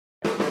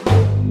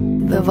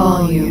the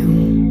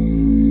volume.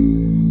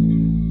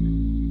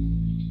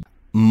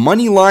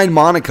 Moneyline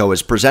Monaco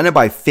is presented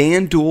by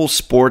FanDuel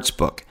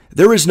Sportsbook.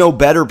 There is no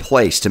better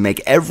place to make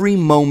every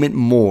moment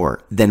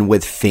more than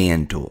with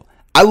FanDuel.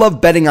 I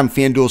love betting on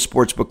FanDuel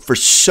Sportsbook for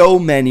so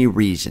many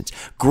reasons.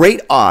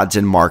 Great odds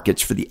and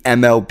markets for the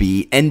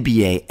MLB,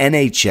 NBA,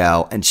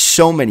 NHL, and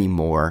so many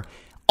more.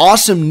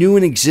 Awesome new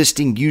and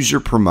existing user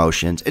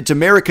promotions. It's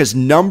America's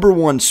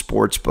 #1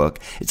 sportsbook.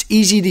 It's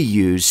easy to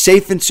use,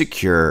 safe and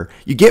secure.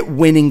 You get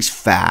winnings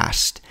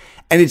fast.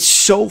 And it's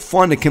so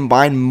fun to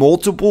combine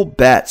multiple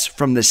bets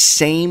from the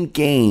same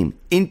game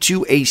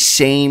into a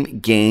same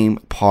game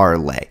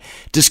parlay.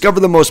 Discover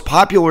the most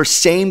popular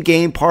same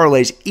game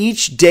parlays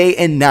each day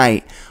and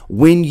night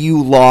when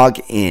you log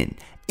in.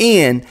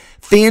 And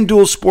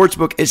FanDuel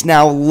Sportsbook is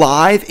now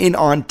live in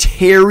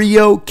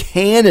Ontario,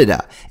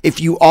 Canada. If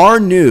you are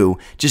new,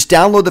 just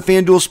download the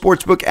FanDuel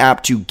Sportsbook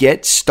app to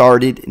get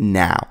started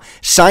now.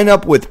 Sign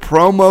up with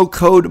promo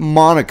code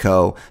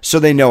Monaco so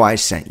they know I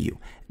sent you.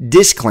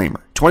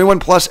 Disclaimer, 21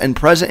 plus and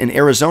present in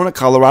Arizona,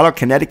 Colorado,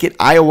 Connecticut,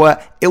 Iowa,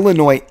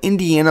 Illinois,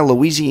 Indiana,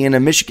 Louisiana,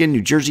 Michigan,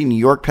 New Jersey, New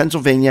York,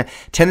 Pennsylvania,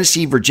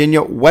 Tennessee,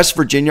 Virginia, West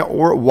Virginia,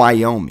 or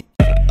Wyoming.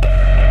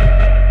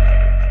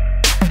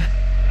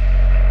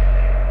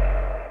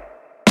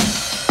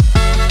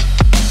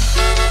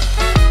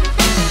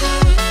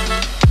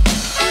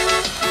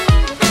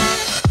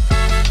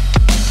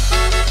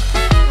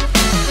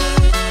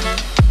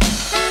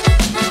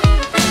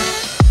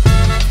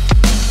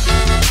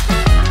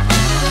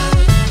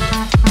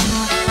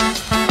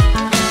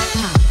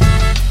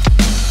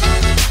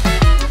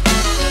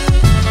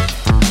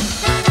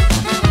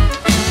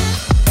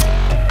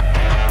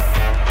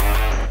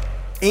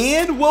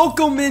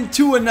 Welcome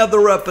into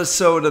another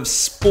episode of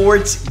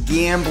Sports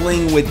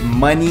Gambling with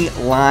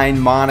Moneyline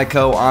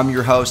Monaco. I'm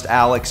your host,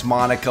 Alex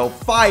Monaco,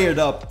 fired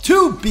up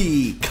to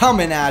be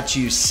coming at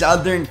you,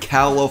 Southern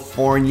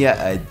California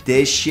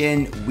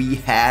edition. We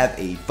have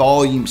a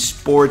Volume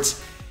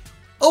Sports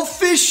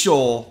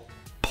official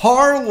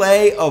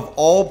parlay of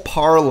all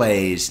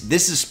parlays.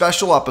 This is a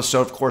special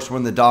episode, of course, we're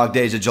in the dog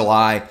days of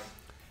July,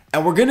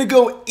 and we're going to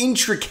go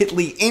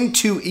intricately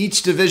into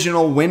each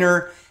divisional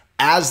winner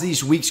as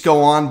these weeks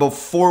go on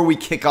before we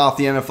kick off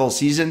the NFL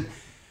season.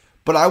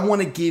 But I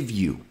want to give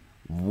you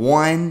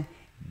one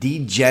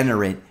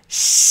degenerate,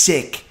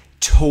 sick,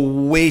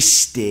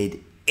 twisted,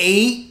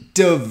 8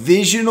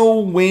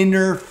 divisional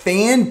winner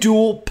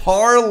FanDuel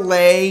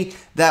parlay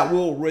that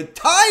will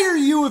retire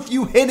you if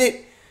you hit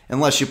it,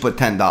 unless you put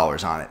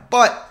 $10 on it.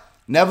 But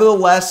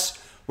nevertheless,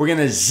 we're going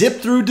to zip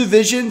through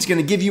divisions,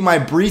 going to give you my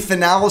brief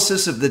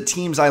analysis of the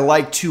teams I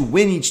like to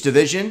win each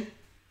division.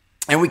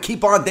 And we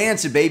keep on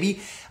dancing,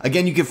 baby.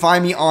 Again, you can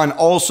find me on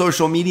all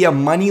social media,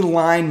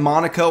 Moneyline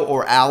Monaco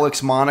or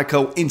Alex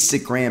Monaco,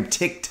 Instagram,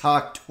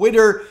 TikTok,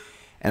 Twitter,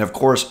 and of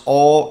course,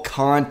 all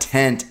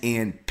content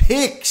and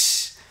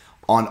picks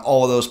on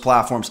all of those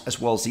platforms, as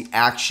well as the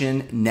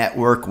Action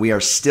Network. We are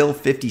still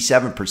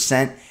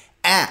 57%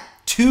 at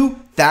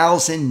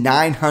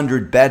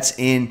 2,900 bets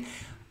in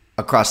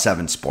across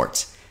 7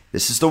 sports.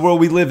 This is the world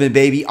we live in,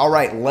 baby. All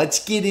right,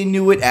 let's get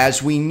into it.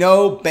 As we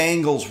know,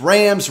 Bengals,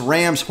 Rams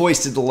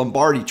hoisted the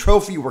Lombardi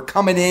Trophy. We're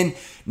coming in.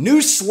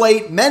 New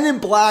slate, Men in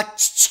Black,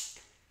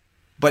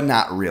 but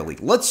not really.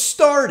 Let's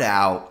start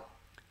out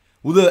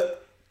with a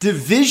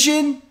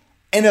division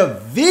and a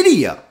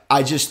video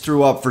I just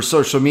threw up for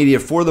social media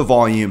for the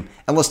volume,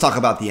 and let's talk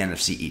about the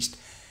NFC East.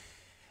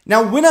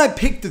 Now, when I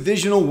pick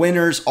divisional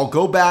winners, I'll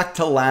go back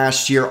to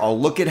last year. I'll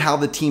look at how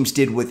the teams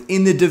did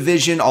within the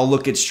division. I'll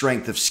look at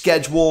strength of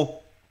schedule.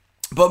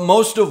 But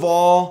most of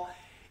all,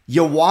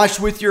 you watch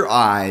with your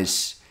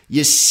eyes.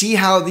 You see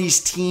how these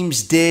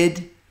teams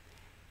did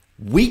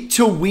week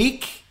to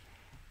week.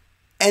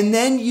 And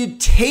then you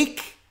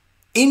take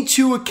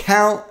into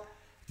account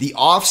the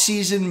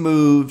offseason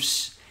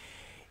moves.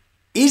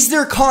 Is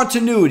there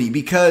continuity?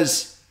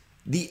 Because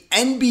the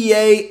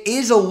NBA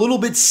is a little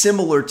bit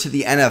similar to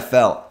the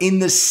NFL in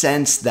the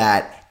sense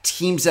that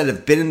teams that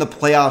have been in the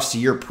playoffs the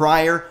year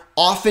prior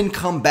often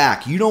come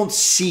back. You don't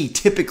see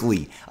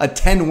typically a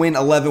 10-win,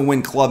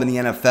 11-win club in the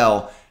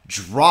NFL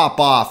drop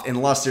off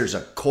unless there's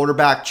a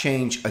quarterback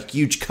change, a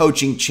huge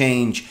coaching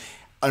change,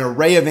 an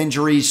array of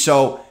injuries.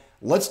 So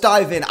let's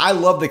dive in. I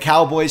love the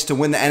Cowboys to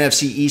win the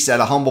NFC East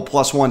at a humble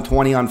plus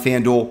 120 on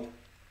FanDuel.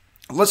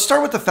 Let's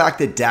start with the fact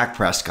that Dak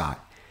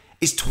Prescott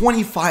is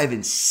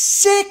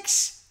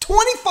 25-6.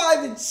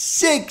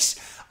 25-6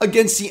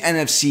 against the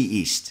NFC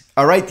East.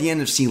 All right, the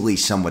NFC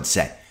least, some would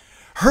say.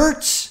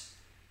 Hurts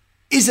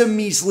is a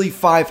measly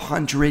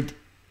 500.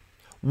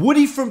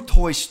 Woody from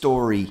Toy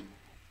Story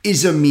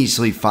is a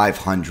measly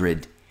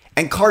 500.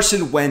 And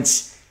Carson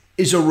Wentz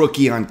is a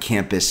rookie on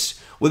campus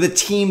with a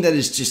team that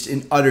is just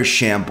in utter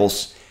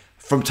shambles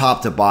from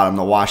top to bottom,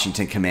 the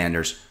Washington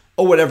Commanders,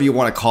 or whatever you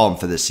want to call them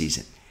for this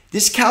season.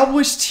 This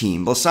Cowboys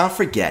team, let's not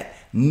forget,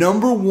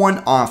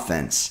 #1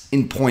 offense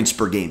in points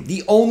per game.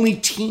 The only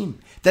team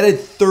that had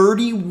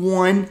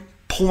 31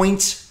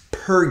 points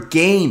per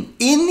game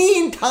in the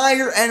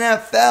entire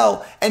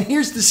NFL. And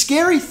here's the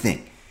scary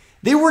thing.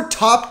 They were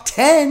top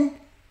 10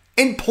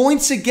 and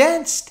points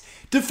against,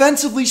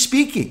 defensively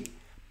speaking.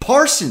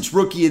 Parsons,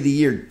 Rookie of the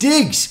Year.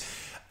 Diggs,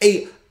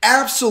 a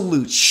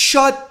absolute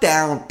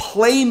shutdown,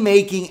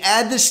 playmaking,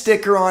 add the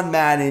sticker on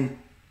Madden,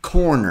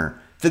 corner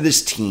for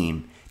this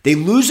team. They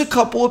lose a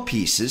couple of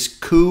pieces,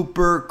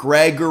 Cooper,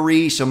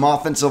 Gregory, some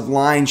offensive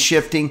line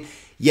shifting.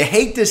 You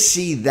hate to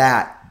see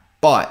that,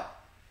 but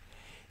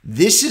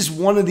this is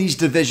one of these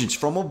divisions.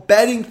 From a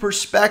betting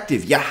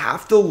perspective, you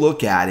have to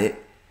look at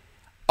it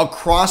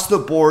across the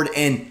board,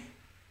 and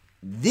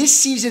this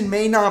season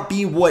may not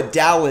be what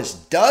Dallas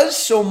does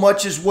so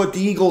much as what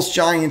the Eagles,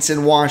 Giants,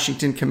 and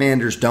Washington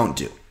Commanders don't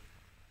do.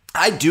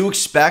 I do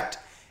expect,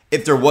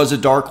 if there was a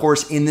dark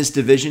horse in this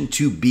division,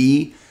 to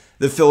be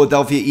the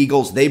Philadelphia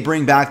Eagles. They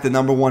bring back the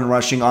number one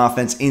rushing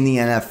offense in the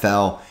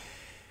NFL.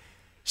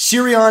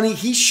 Sirianni,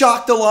 he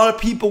shocked a lot of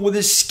people with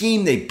his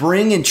scheme. They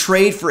bring and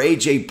trade for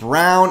A.J.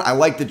 Brown. I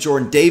like the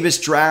Jordan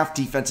Davis draft,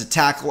 defensive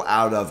tackle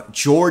out of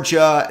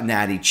Georgia,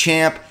 Natty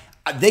Champ.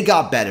 They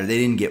got better. They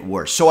didn't get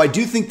worse. So I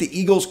do think the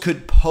Eagles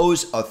could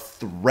pose a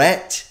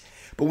threat.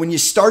 But when you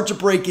start to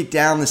break it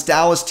down, this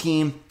Dallas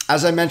team,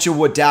 as I mentioned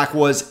what Dak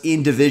was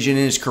in division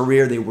in his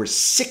career, they were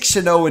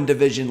 6-0 in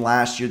division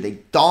last year. They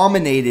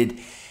dominated.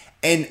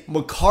 And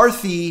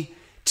McCarthy,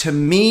 to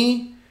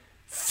me,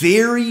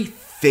 very,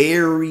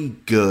 very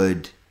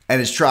good. And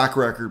his track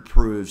record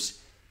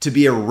proves to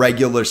be a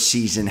regular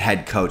season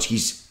head coach.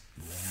 He's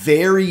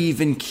very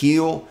even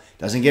keel.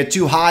 Doesn't get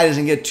too high,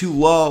 doesn't get too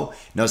low.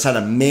 Knows how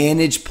to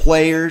manage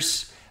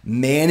players,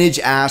 manage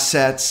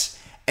assets,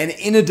 and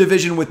in a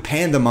division with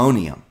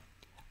pandemonium.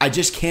 I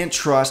just can't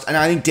trust. And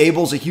I think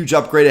Daboll's a huge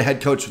upgrade at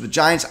head coach for the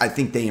Giants. I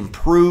think they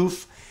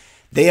improve.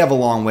 They have a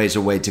long ways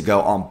away to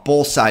go on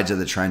both sides of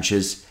the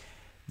trenches.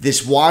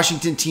 This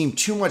Washington team,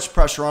 too much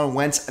pressure on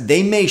Wentz.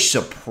 They may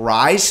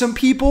surprise some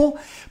people,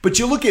 but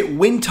you look at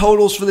win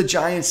totals for the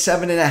Giants,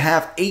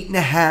 7.5,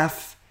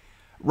 8.5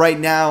 right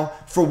now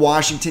for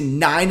Washington,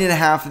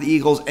 9.5 for the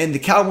Eagles, and the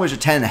Cowboys are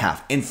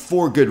 10.5, and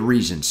for good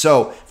reason.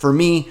 So for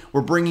me,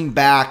 we're bringing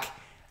back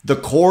the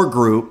core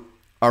group.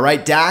 All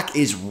right, Dak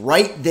is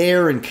right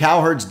there, and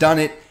Cowherd's done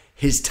it.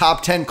 His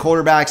top 10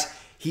 quarterbacks,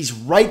 he's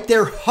right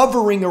there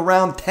hovering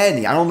around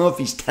 10. I don't know if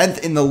he's 10th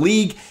in the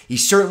league.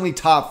 He's certainly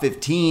top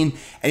 15,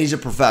 and he's a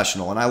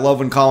professional. And I love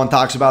when Colin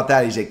talks about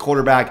that. He's a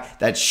quarterback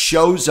that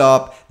shows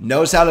up,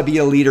 knows how to be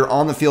a leader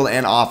on the field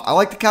and off. I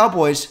like the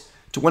Cowboys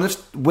to win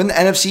the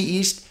NFC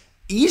East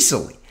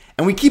easily.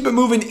 And we keep it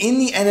moving in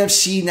the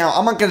NFC. Now,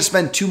 I'm not going to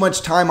spend too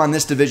much time on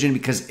this division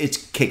because it's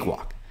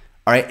cakewalk.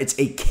 All right, it's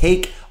a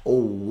cake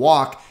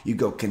walk. You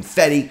go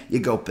confetti, you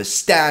go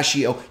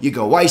pistachio, you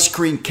go ice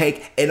cream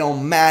cake. It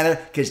don't matter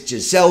because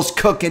Giselle's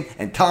cooking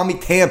and Tommy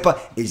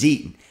Tampa is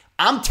eating.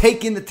 I'm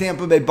taking the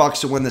Tampa Bay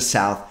Bucks to win the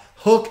South.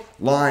 Hook,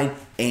 line,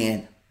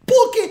 and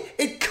book it.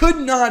 It could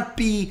not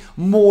be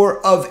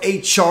more of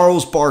a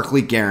Charles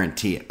Barkley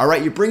guarantee. All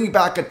right, you're bringing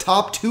back a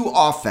top 2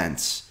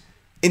 offense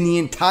in the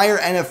entire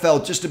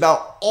NFL. Just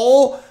about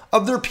all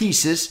of their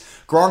pieces.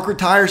 Gronk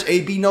retires,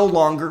 AB no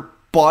longer,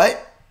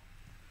 but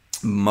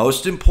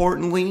most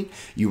importantly,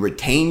 you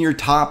retain your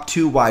top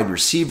 2 wide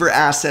receiver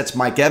assets.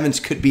 Mike Evans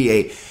could be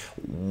a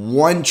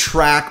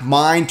one-track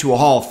mind to a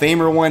Hall of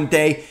Famer one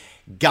day.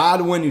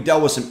 Godwin, who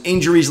dealt with some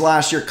injuries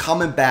last year,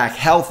 coming back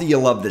healthy. You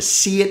love to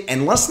see it.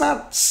 And let's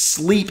not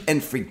sleep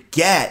and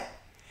forget,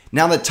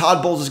 now that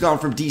Todd Bowles has gone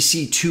from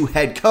DC to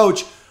head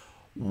coach,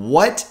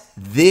 what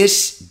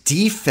this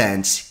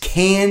defense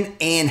can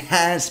be and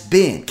has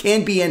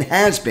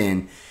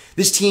been.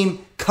 This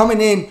team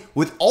coming in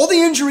with all the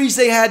injuries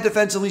they had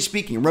defensively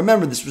speaking.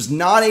 Remember, this was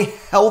not a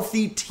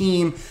healthy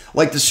team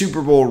like the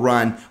Super Bowl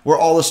run where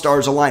all the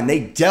stars aligned.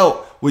 They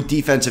dealt with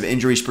defensive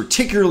injuries,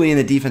 particularly in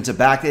the defensive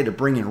back. They had to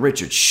bring in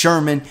Richard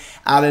Sherman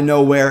out of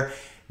nowhere.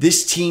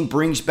 This team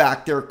brings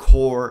back their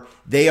core.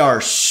 They are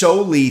so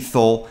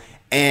lethal.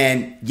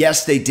 And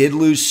yes, they did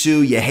lose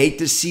Sue. You hate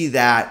to see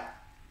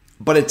that.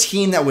 But a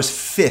team that was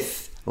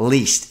 5th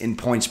least in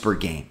points per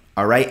game,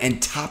 all right,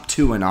 and top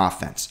 2 in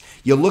offense.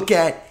 You look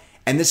at,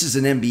 and this is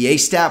an NBA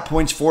stat,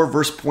 points for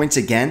versus points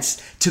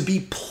against, to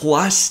be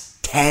plus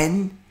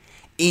 10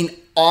 in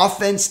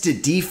offense to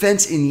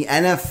defense in the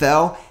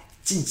NFL.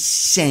 It's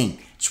insane.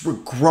 It's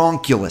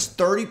regronkulous.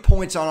 30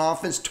 points on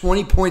offense,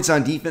 20 points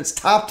on defense,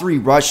 top 3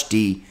 rush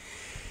D.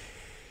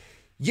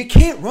 You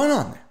can't run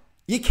on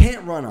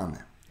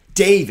them.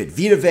 David,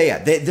 Vita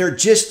Vea, they're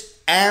just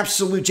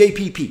absolute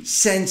JPP,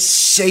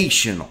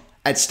 sensational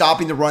at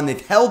stopping the run.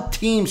 They've held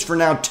teams for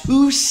now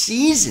 2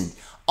 seasons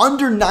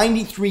under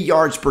 93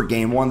 yards per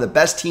game, one of the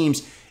best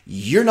teams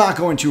you're not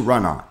going to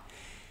run on.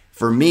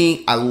 For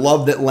me, I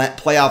love that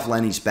playoff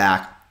Lenny's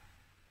back.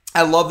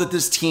 I love that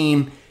this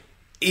team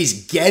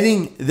is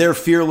getting their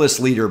fearless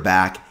leader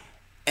back.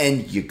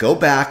 And you go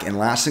back, and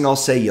last thing I'll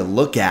say, you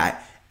look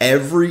at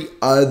every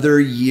other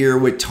year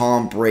with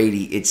Tom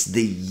Brady. It's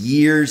the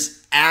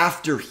years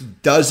after he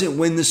doesn't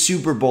win the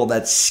Super Bowl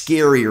that's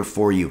scarier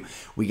for you.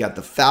 We got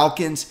the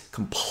Falcons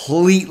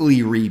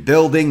completely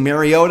rebuilding.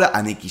 Mariota,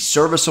 I think he's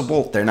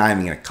serviceable. They're not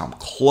even going to come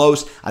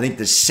close. I think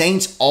the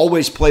Saints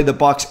always play the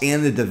Bucs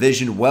and the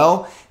division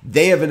well.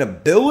 They have an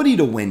ability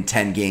to win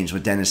 10 games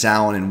with Dennis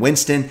Allen and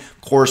Winston.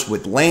 Of course,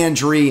 with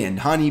Landry and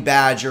Honey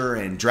Badger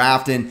and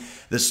drafting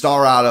the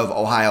star out of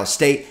Ohio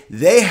State.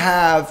 They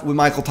have, with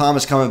Michael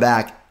Thomas coming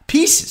back,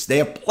 pieces. They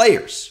have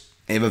players.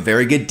 They have a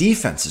very good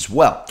defense as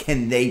well.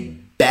 Can they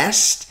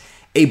best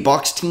a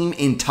Bucs team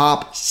in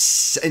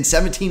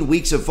 17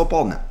 weeks of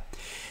football? No.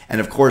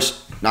 And of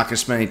course, not going to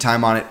spend any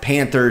time on it.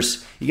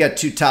 Panthers, you got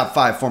 2 top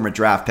 5 former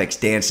draft picks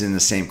dancing in the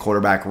same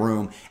quarterback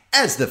room.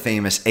 As the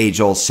famous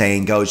age-old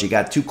saying goes, you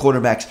got 2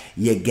 quarterbacks,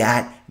 you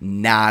got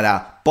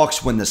nada.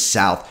 Bucs win the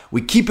South.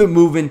 We keep it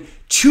moving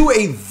to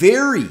a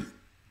very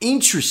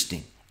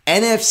interesting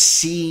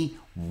NFC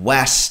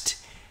West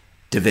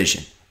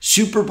division.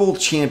 Super Bowl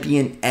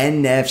champion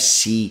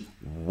NFC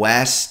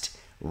West.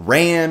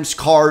 Rams,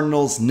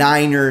 Cardinals,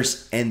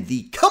 Niners, and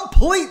the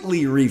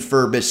completely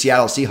refurbished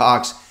Seattle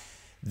Seahawks.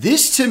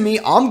 This, to me,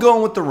 I'm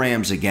going with the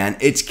Rams again.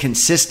 It's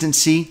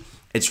consistency,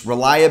 it's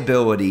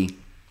reliability,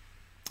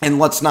 and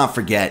let's not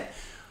forget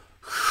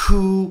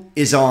who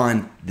is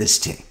on this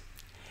team.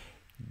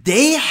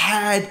 They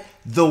had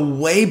the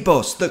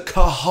huevos, the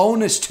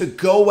cojones to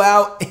go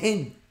out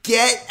and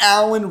get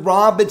Allen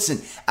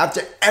Robinson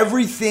after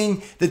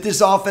everything that this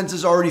offense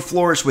has already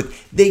flourished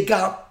with. They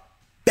got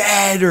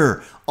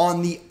better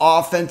on the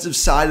offensive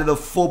side of the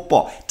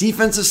football.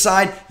 Defensive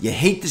side, you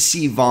hate to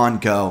see Vaughn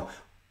go,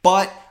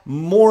 but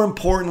more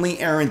importantly,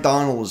 Aaron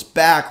Donald is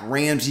back.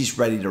 Ramsey's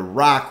ready to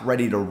rock,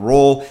 ready to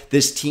roll.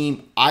 This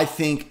team, I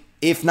think,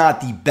 if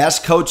not the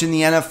best coach in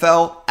the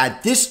NFL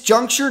at this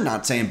juncture,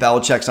 not saying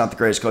Belichick's not the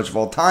greatest coach of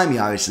all time, he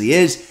obviously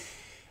is.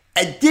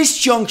 At this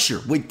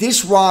juncture, with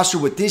this roster,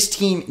 with this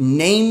team,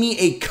 name me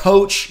a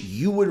coach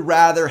you would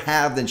rather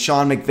have than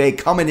Sean McVay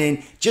coming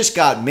in, just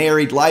got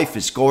married, life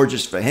is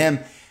gorgeous for him.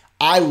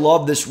 I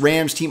love this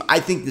Rams team.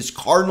 I think this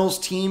Cardinals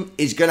team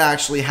is going to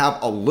actually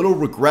have a little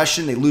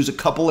regression. They lose a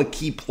couple of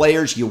key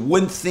players you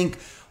wouldn't think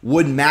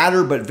would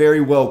matter, but very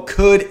well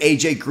could.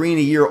 AJ Green,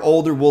 a year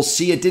older, we'll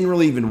see. It didn't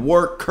really even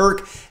work.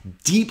 Kirk,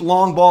 deep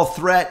long ball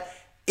threat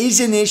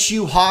is an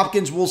issue.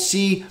 Hopkins, we'll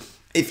see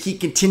if he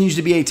continues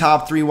to be a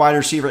top 3 wide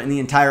receiver in the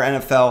entire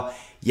NFL.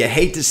 You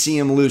hate to see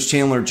him lose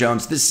Chandler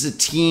Jones. This is a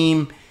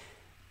team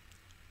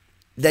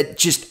that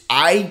just,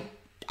 I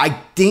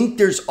think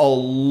there's a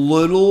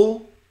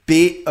little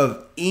bit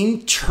of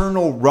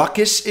internal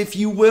ruckus, if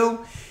you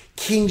will.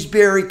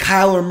 Kingsbury,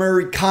 Kyler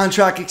Murray,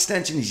 contract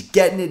extension. He's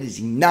getting it. Is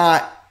he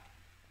not?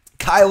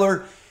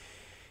 Kyler,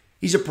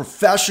 he's a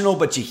professional,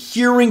 but you're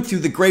hearing through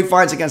the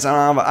grapevines against,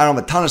 I don't have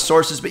a ton of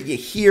sources, but you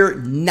hear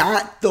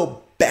not the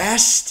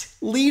best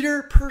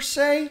leader per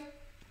se.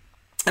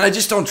 And I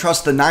just don't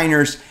trust the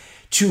Niners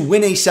to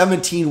win a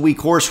 17-week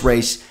horse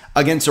race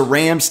against a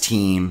Rams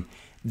team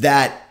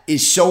that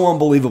is so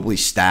unbelievably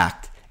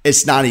stacked.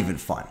 It's not even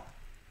fun.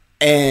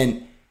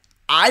 And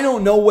I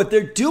don't know what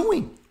they're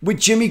doing with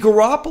Jimmy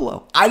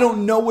Garoppolo. I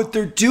don't know what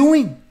they're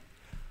doing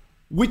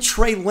with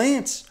Trey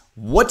Lance.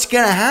 What's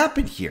going to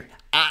happen here?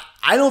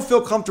 I don't feel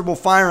comfortable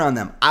firing on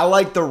them. I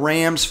like the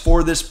Rams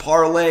for this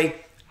parlay.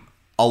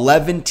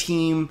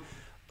 11-team,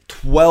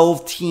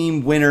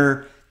 12-team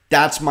winner.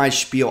 That's my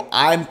spiel.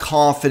 I'm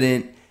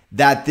confident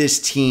that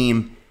this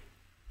team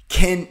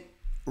can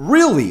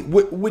really,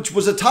 which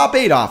was a top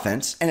 8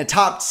 offense and a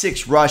top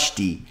 6 rush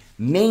D,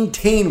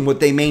 maintain what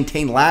they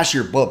maintained last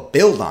year, but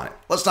build on it.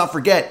 Let's not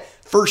forget,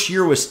 first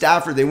year with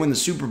Stafford, they win the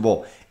Super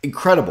Bowl.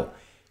 Incredible.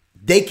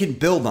 They can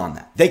build on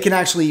that. They can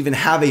actually even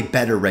have a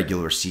better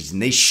regular season.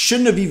 They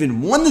shouldn't have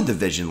even won the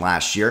division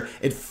last year.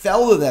 It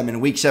fell to them in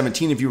Week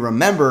 17, if you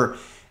remember,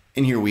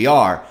 and here we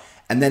are.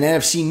 And then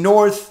NFC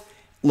North,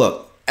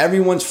 look,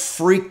 everyone's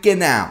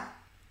freaking out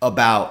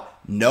about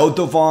no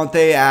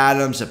Devontae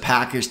Adams. The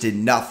Packers did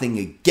nothing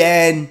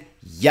again,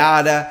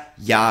 yada,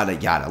 yada,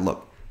 yada.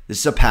 Look, this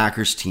is a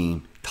Packers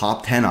team,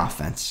 top 10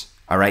 offense,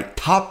 all right?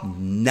 Top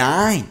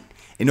 9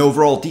 in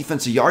overall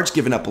defensive yards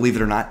given up, believe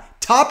it or not.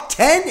 Top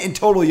 10 in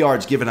total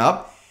yards given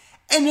up.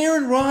 And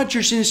Aaron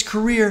Rodgers in his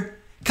career,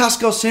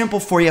 Costco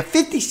sample for you,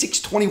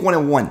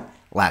 56-21-1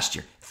 last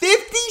year.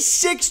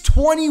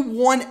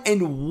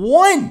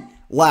 56-21-1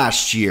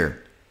 last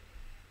year.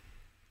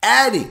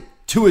 Adding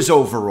to his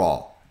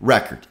overall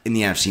record in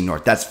the NFC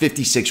North. That's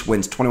 56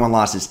 wins, 21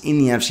 losses in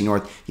the NFC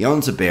North. He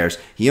owns the Bears.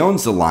 He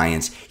owns the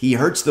Lions. He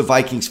hurts the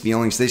Vikings'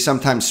 feelings. They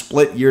sometimes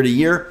split year to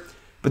year,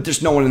 but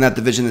there's no one in that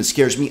division that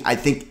scares me. I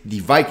think the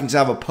Vikings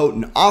have a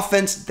potent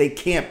offense. They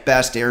can't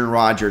best Aaron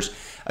Rodgers.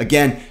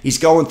 Again, he's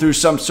going through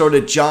some sort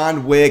of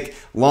John Wick,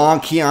 long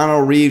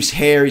Keanu Reeves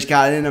hair. He's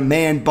got it in a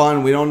man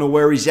bun. We don't know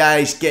where he's at.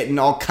 He's getting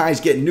all kinds,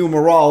 getting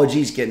numerology.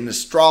 He's getting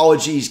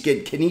astrology. He's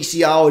getting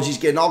kinesiology. He's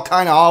getting all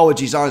kind of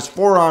ologies on his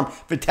forearm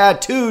for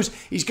tattoos.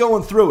 He's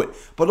going through it.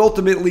 But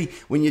ultimately,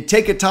 when you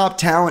take a top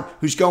talent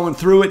who's going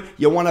through it,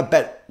 you want to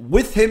bet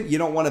with him. You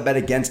don't want to bet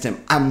against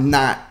him. I'm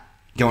not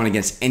going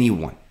against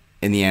anyone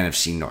in the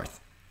NFC North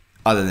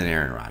other than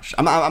Aaron Rodgers.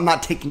 I'm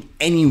not taking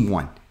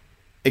anyone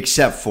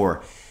except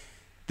for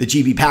the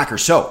GB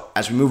Packers. So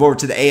as we move over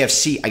to the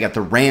AFC, I got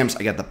the Rams,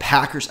 I got the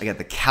Packers, I got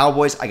the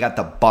Cowboys, I got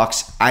the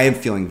Bucks. I am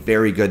feeling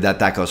very good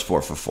that goes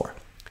 4 for 4.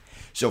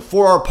 So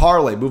for our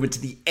parlay, moving to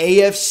the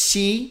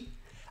AFC,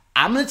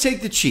 I'm going to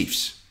take the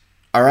Chiefs.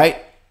 All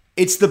right?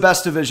 It's the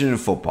best division in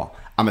football.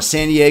 I'm a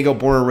San Diego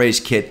born and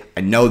raised kid.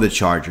 I know the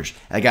Chargers.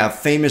 I got a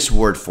famous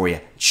word for you.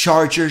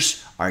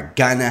 Chargers are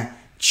gonna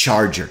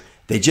charger.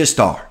 They just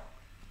are.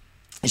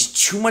 There's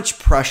too much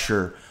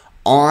pressure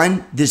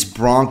on this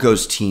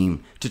Broncos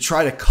team to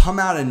try to come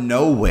out of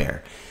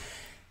nowhere.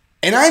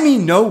 And I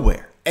mean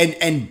nowhere.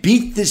 And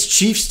beat this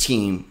Chiefs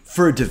team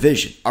for a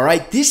division. All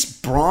right? This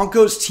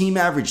Broncos team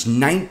averaged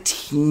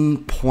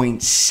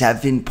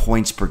 19.7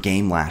 points per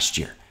game last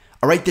year.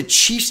 All right? The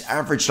Chiefs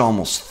averaged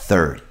almost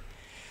 30.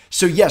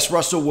 So yes,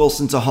 Russell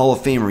Wilson's a Hall of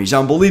Famer. He's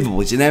unbelievable.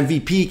 He's an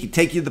MVP. He can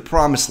take you to the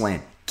promised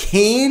land.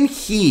 Can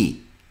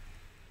he,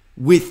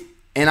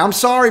 and I'm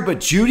sorry, but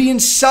Judy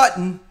and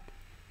Sutton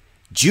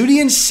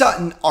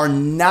are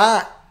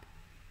not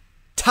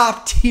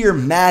top tier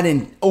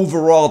Madden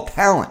overall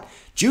talent.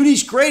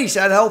 Judy's great. He's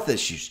had health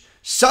issues.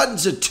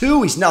 Sutton's a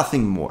 2. He's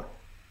nothing more.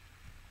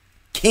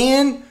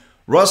 Can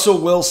Russell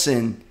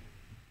Wilson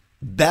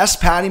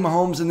best Patty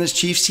Mahomes in this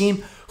Chiefs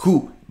team,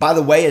 who, by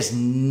the way, has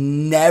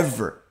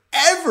never,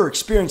 ever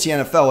experienced the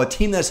NFL, a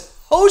team that's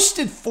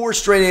hosted 4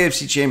 straight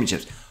AFC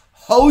championships.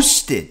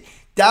 Hosted.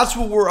 That's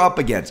what we're up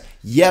against.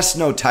 Yes,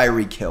 no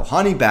Tyreek Hill.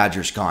 Honey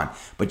Badger's gone.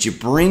 But you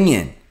bring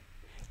in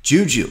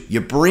Juju.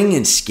 You bring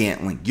in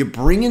Scantling. You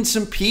bring in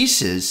some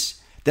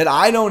pieces that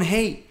I don't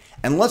hate.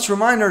 And let's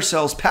remind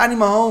ourselves, Patty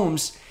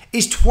Mahomes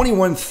is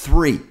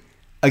 21-3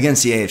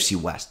 against the AFC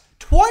West.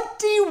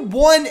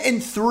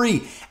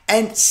 21-3.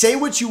 And say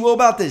what you will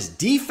about this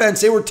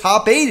defense. They were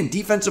top 8 in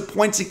defensive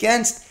points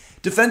against,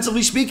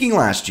 defensively speaking,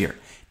 last year.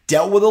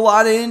 Dealt with a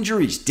lot of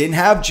injuries. Didn't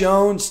have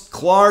Jones,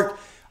 Clark,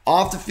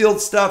 off the field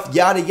stuff,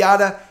 yada,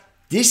 yada.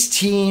 This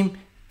team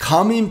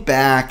coming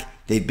back.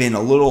 They've been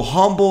a little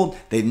humbled.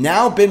 They've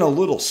now been a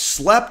little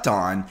slept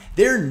on.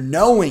 They're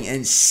knowing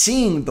and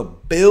seeing the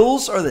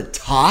Bills are the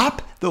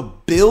top. The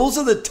Bills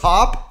are the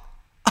top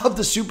of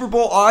the Super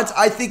Bowl odds.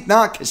 I think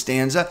not,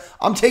 Costanza.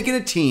 I'm taking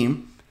a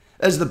team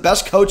as the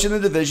best coach in the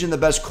division, the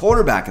best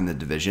quarterback in the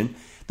division,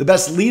 the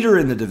best leader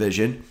in the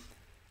division,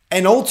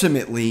 and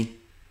ultimately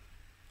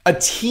a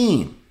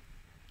team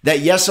that,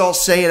 yes, I'll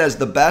say it, as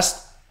the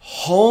best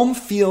home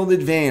field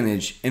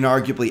advantage in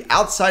arguably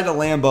outside of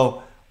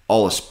Lambeau,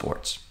 all of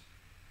sports.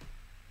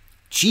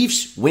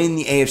 Chiefs win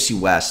the AFC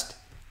West.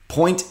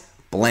 Point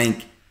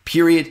blank,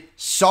 period.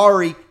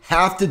 Sorry,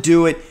 have to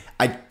do it.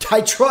 I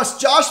trust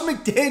Josh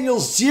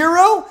McDaniels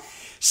 0.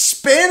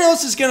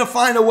 Spanos is going to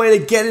find a way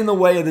to get in the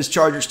way of this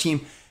Chargers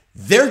team.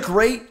 They're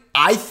great.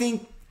 I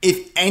think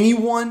if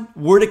anyone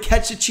were to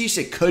catch the Chiefs,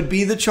 it could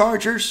be the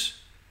Chargers.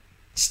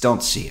 Just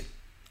don't see it.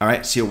 All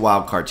right, see a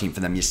wild card team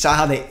for them. You saw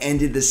how they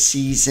ended the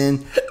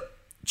season.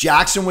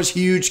 Jackson was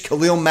huge.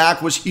 Khalil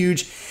Mack was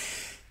huge.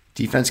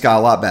 Defense got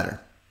a lot better.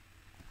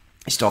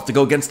 You still have to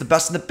go against the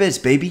best in the biz,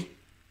 baby.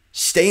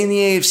 Stay in the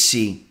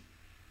AFC.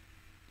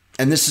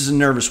 And this is a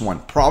nervous one.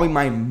 Probably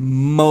my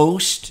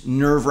most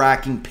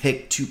nerve-wracking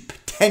pick to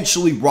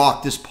potentially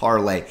rock this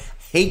parlay.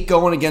 Hate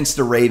going against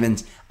the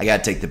Ravens. I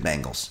got to take the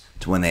Bengals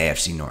to win the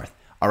AFC North.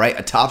 All right,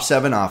 a top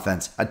 7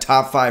 offense, a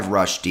top 5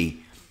 rush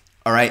D.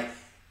 All right,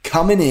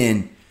 coming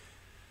in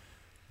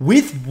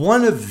with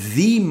one of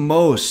the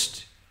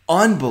most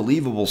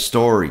unbelievable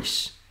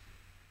stories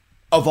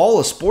of all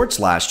of sports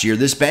last year.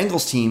 This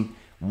Bengals team,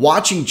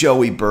 watching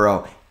Joey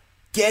Burrow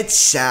get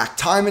sacked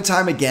time and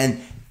time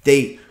again.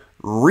 They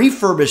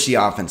refurbish the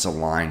offensive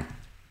line.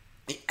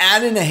 They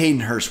add in a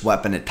Hayden Hurst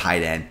weapon at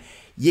tight end.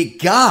 You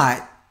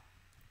got,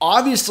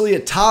 obviously,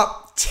 a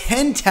top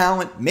 10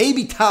 talent,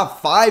 maybe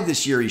top 5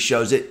 this year, he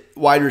shows it,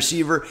 wide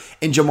receiver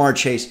in Jamar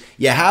Chase.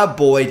 You have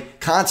Boyd,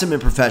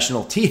 consummate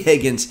professional. T.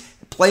 Higgins,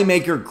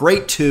 playmaker,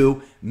 great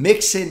too.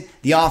 Mixon,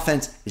 the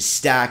offense is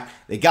stacked.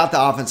 They got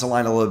the offensive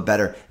line a little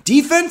better.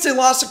 Defense, they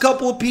lost a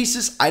couple of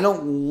pieces. I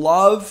don't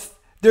love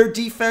their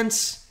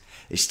defense.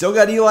 They still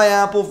got Eli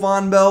Apple,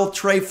 Von Bell,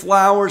 Trey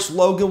Flowers,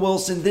 Logan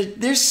Wilson.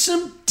 There's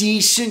some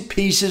decent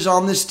pieces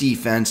on this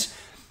defense.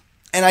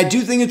 And I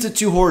do think it's a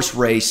 2-horse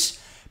race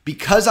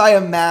because I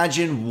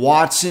imagine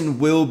Watson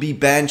will be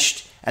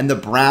benched and the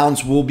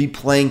Browns will be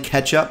playing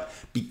catch-up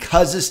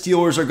because the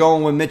Steelers are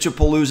going with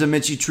Mitchell-Palooza,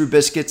 Mitchie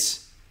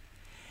Trubiscuits.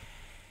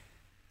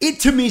 It,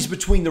 to me, is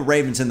between the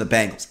Ravens and the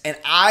Bengals. And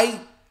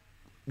I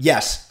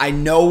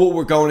know what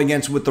we're going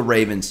against with the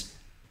Ravens.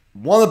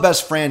 One of the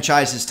best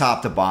franchises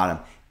top to bottom.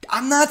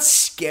 I'm not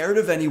scared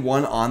of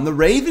anyone on the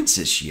Ravens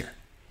this year.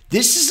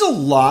 This is a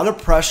lot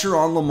of pressure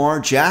on Lamar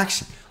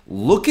Jackson.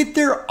 Look at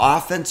their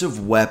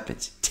offensive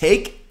weapons.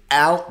 Take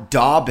out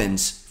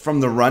Dobbins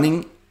from the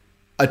running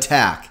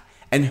attack.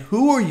 And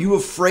who are you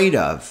afraid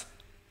of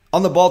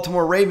on the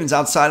Baltimore Ravens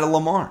outside of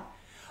Lamar?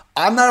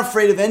 I'm not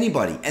afraid of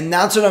anybody. And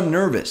that's what I'm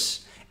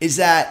nervous, is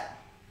that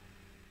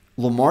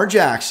Lamar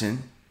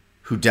Jackson,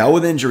 who dealt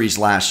with injuries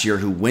last year,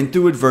 who went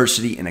through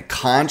adversity in a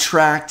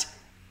contract,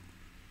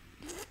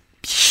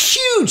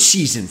 huge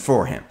season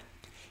for him.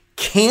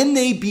 Can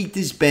they beat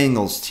this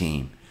Bengals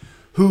team,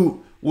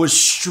 who was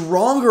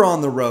stronger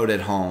on the road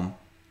at home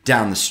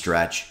down the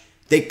stretch?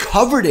 They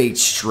covered 8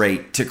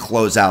 straight to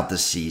close out the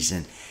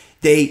season.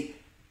 They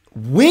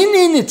went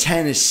into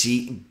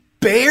Tennessee,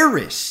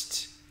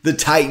 embarrassed the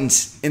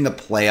Titans in the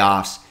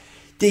playoffs.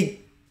 They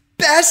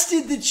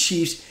bested the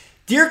Chiefs.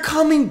 They're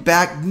coming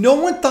back. No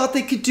one thought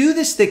they could do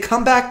this. They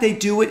come back, they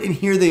do it, and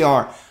here they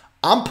are.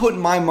 I'm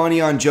putting my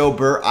money on Joe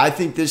Burr. I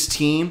think this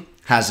team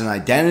has an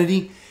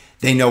identity.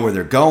 They know where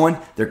they're going.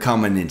 They're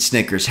coming in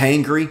Snickers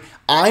hangry.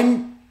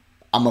 I'm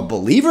a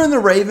believer in the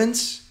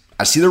Ravens.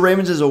 I see the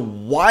Ravens as a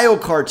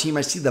wild card team.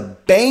 I see the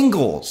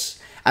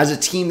Bengals as a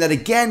team that,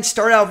 again,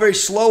 started out very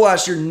slow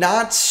last year.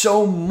 Not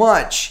so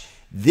much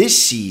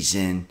this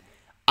season.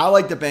 I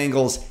like the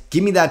Bengals.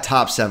 Give me that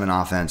top 7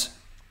 offense.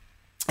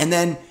 And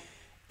then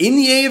in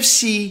the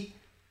AFC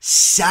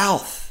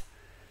South,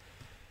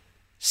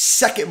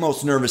 second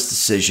most nervous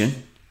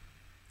decision,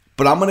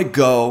 but I'm going to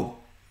go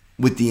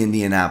with the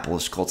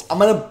Indianapolis Colts. I'm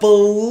going to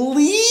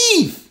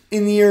believe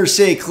in the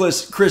Irsay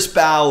Chris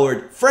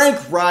Ballard,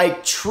 Frank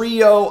Reich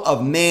trio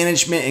of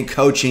management and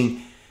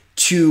coaching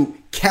to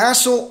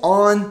castle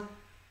on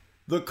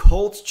the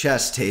Colts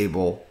chess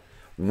table.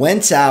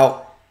 Wentz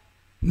out.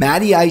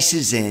 Matty Ice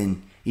is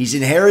in. He's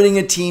inheriting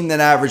a team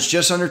that averaged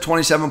just under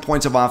 27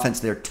 points of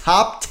offense. They're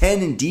top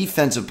 10 in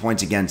defensive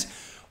points against.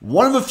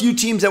 One of a few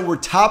teams that were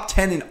top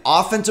 10 in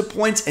offensive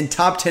points and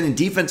top 10 in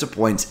defensive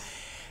points.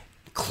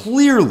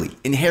 Clearly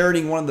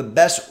inheriting one of the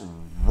best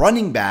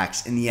running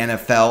backs in the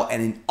NFL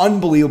and an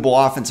unbelievable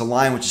offensive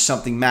line, which is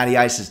something Matty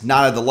Ice has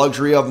not had the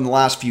luxury of in the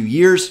last few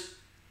years.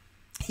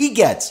 He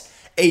gets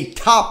a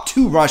top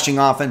 2 rushing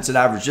offense that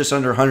averaged just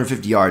under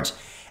 150 yards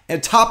and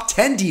a top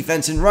 10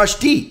 defense in rush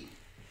D.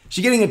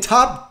 So you're getting a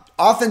top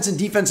offense and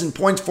defense in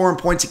points for and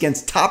points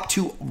against top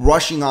 2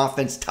 rushing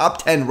offense,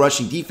 top 10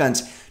 rushing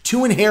defense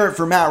to inherit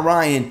for Matt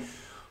Ryan,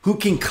 who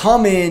can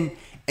come in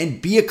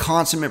and be a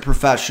consummate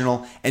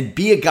professional and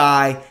be a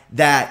guy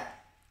that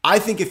I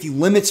think if he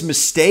limits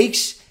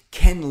mistakes,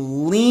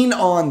 can lean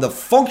on the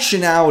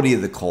functionality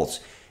of the Colts.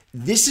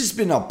 This has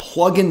been a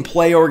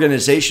plug-and-play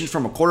organization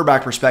from a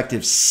quarterback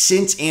perspective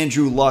since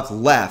Andrew Luck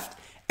left.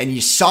 And you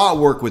saw it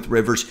work with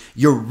Rivers.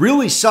 You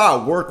really saw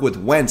it work with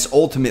Wentz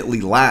ultimately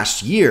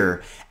last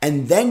year.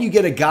 And then you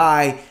get a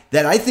guy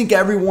that I think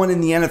everyone in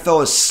the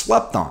NFL has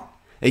slept on.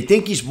 They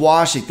think he's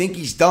washed. They think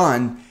he's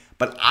done.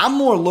 But I'm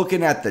more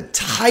looking at the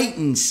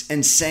Titans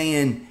and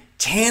saying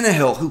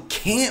Tannehill, who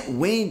can't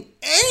win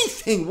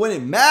anything when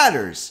it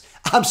matters.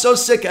 I'm so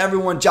sick of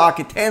everyone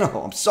jocking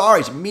Tannehill. I'm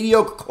sorry. He's a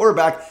mediocre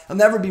quarterback. He'll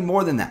never be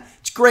more than that.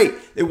 It's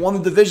great. They won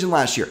the division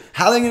last year.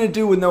 How are they going to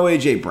do with no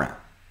A.J. Brown?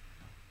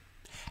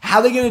 How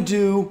are they going to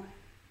do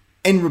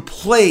and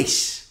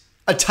replace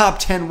a top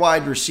 10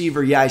 wide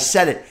receiver? Yeah, I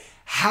said it.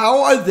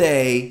 How are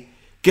they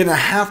going to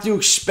have to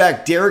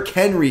expect Derrick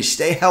Henry to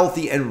stay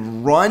healthy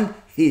and run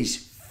his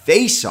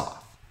face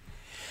off?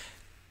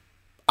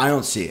 I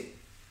don't see it.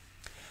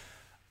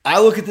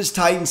 I look at this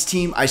Titans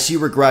team. I see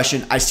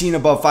regression. I see an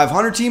above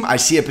 500 team. I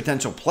see a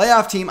potential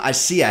playoff team. I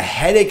see a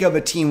headache of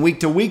a team week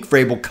to week.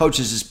 Vrabel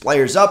coaches his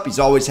players up. He's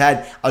always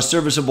had a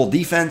serviceable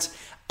defense.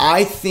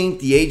 I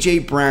think the A.J.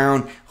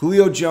 Brown,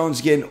 Julio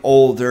Jones getting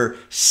older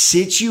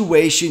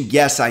situation,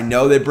 yes, I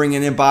know they're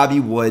bringing in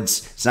Bobby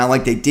Woods. It's not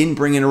like they didn't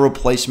bring in a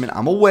replacement.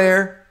 I'm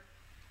aware.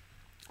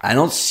 I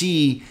don't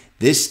see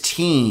this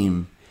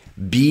team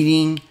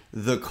beating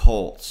the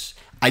Colts.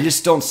 I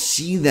just don't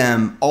see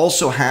them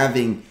also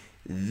having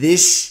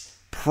this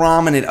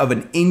prominent of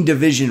an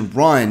in-division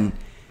run,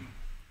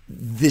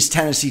 this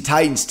Tennessee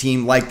Titans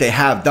team, like they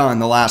have done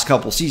the last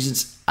couple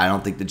seasons. I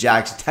don't think the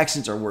Jags and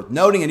Texans are worth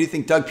noting. I do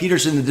think Doug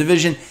Peterson in the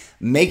division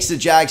makes the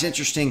Jags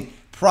interesting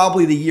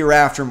probably the year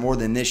after more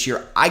than this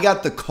year. I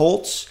got the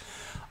Colts.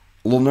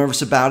 A little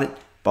nervous about it,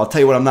 but I'll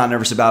tell you what I'm not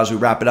nervous about as we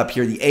wrap it up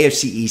here. The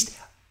AFC East,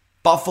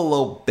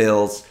 Buffalo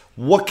Bills.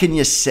 What can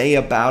you say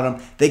about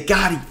them? They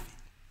got it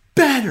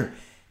better.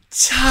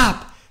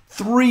 Top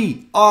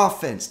 3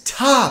 offense.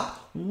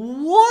 Top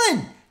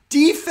 1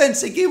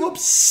 defense. They gave up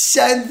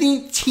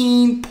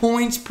 17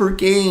 points per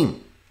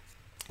game.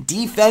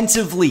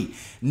 Defensively,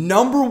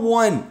 number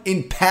 1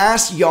 in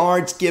pass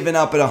yards given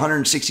up at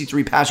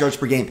 163 pass yards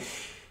per game.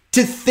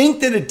 To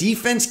think that a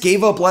defense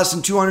gave up less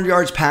than 200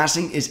 yards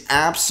passing is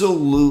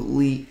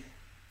absolutely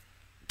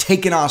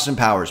taking Austin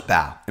Powers'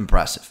 bow.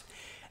 Impressive.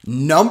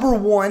 Number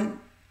 1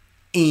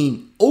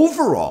 in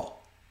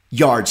overall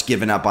yards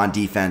given up on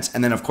defense.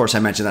 And then, of course, I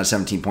mentioned that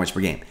 17 points per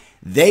game.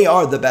 They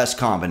are the best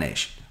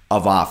combination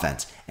of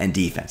offense and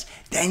defense.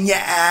 Then you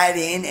add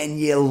in and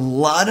you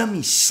let him.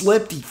 He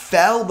slipped. He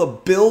fell. The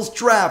Bills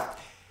draft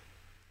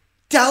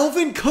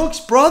Dalvin Cook's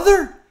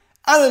brother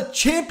out of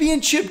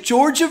championship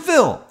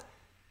Georgiaville.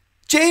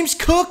 James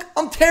Cook,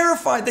 I'm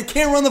terrified. They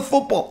can't run the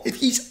football. If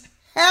he's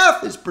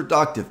half as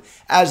productive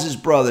as his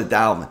brother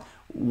Dalvin,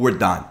 we're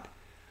done.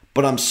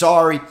 But I'm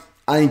sorry.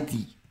 I think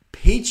the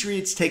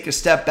Patriots take a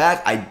step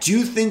back. I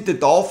do think the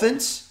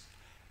Dolphins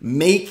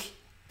make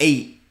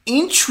a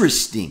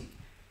interesting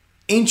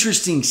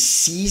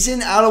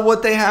season out of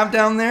what they have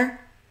down there.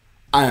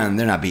 They're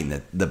not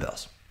beating the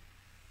Bills.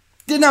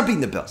 They're not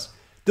beating the Bills.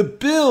 The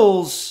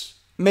Bills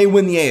may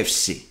win the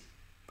AFC.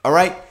 All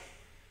right?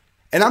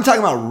 And I'm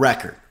talking about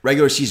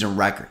regular season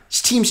record.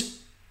 This team's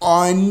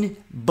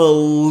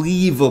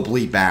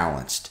unbelievably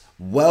balanced,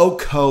 well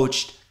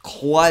coached,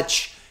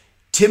 clutch.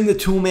 Tim the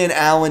Toolman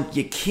Allen,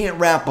 you can't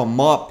wrap him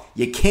up.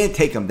 You can't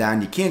take him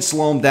down. You can't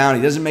slow him down.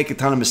 He doesn't make a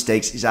ton of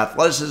mistakes. His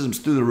athleticism's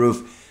through the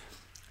roof.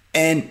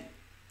 And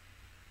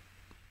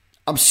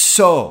I'm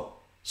so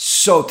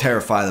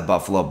terrified of the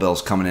Buffalo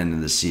Bills coming into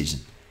this season.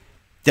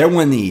 They're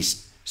winning the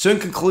East. So in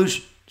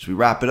conclusion, as we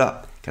wrap it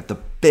up, got the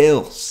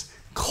Bills,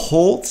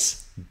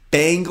 Colts,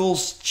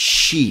 Bengals,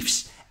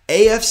 Chiefs.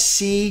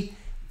 AFC,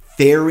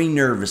 very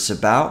nervous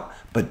about,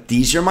 but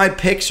these are my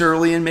picks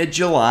early in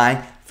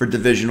mid-July for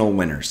divisional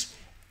winners.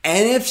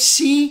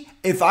 NFC,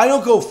 if I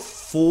don't go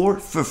 4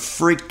 for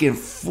freaking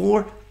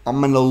 4,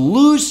 I'm going to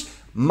lose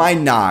my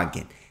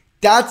noggin.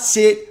 That's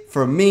it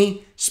for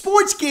me.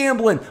 Sports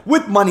gambling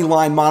with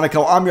Moneyline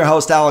Monaco. I'm your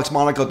host, Alex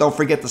Monaco. Don't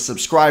forget to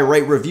subscribe,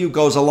 rate, review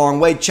goes a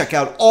long way. Check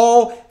out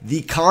all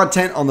the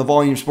content on the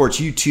Volume Sports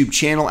YouTube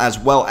channel as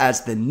well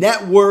as the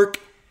network.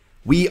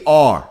 We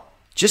are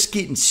just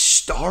getting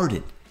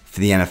started for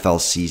the NFL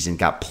season.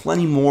 Got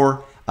plenty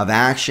more of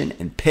action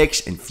and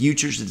picks and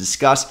futures to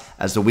discuss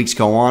as the weeks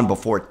go on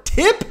before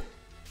tip.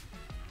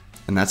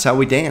 And that's how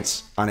we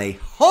dance on a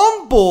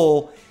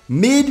humble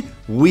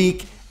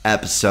midweek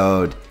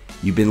episode.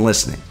 You've been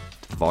listening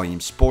to the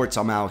Volume Sports.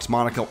 I'm Alex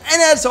Monaco.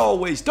 And as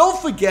always,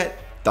 don't forget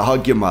to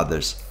hug your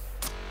mothers.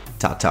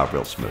 Ta-ta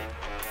real smooth.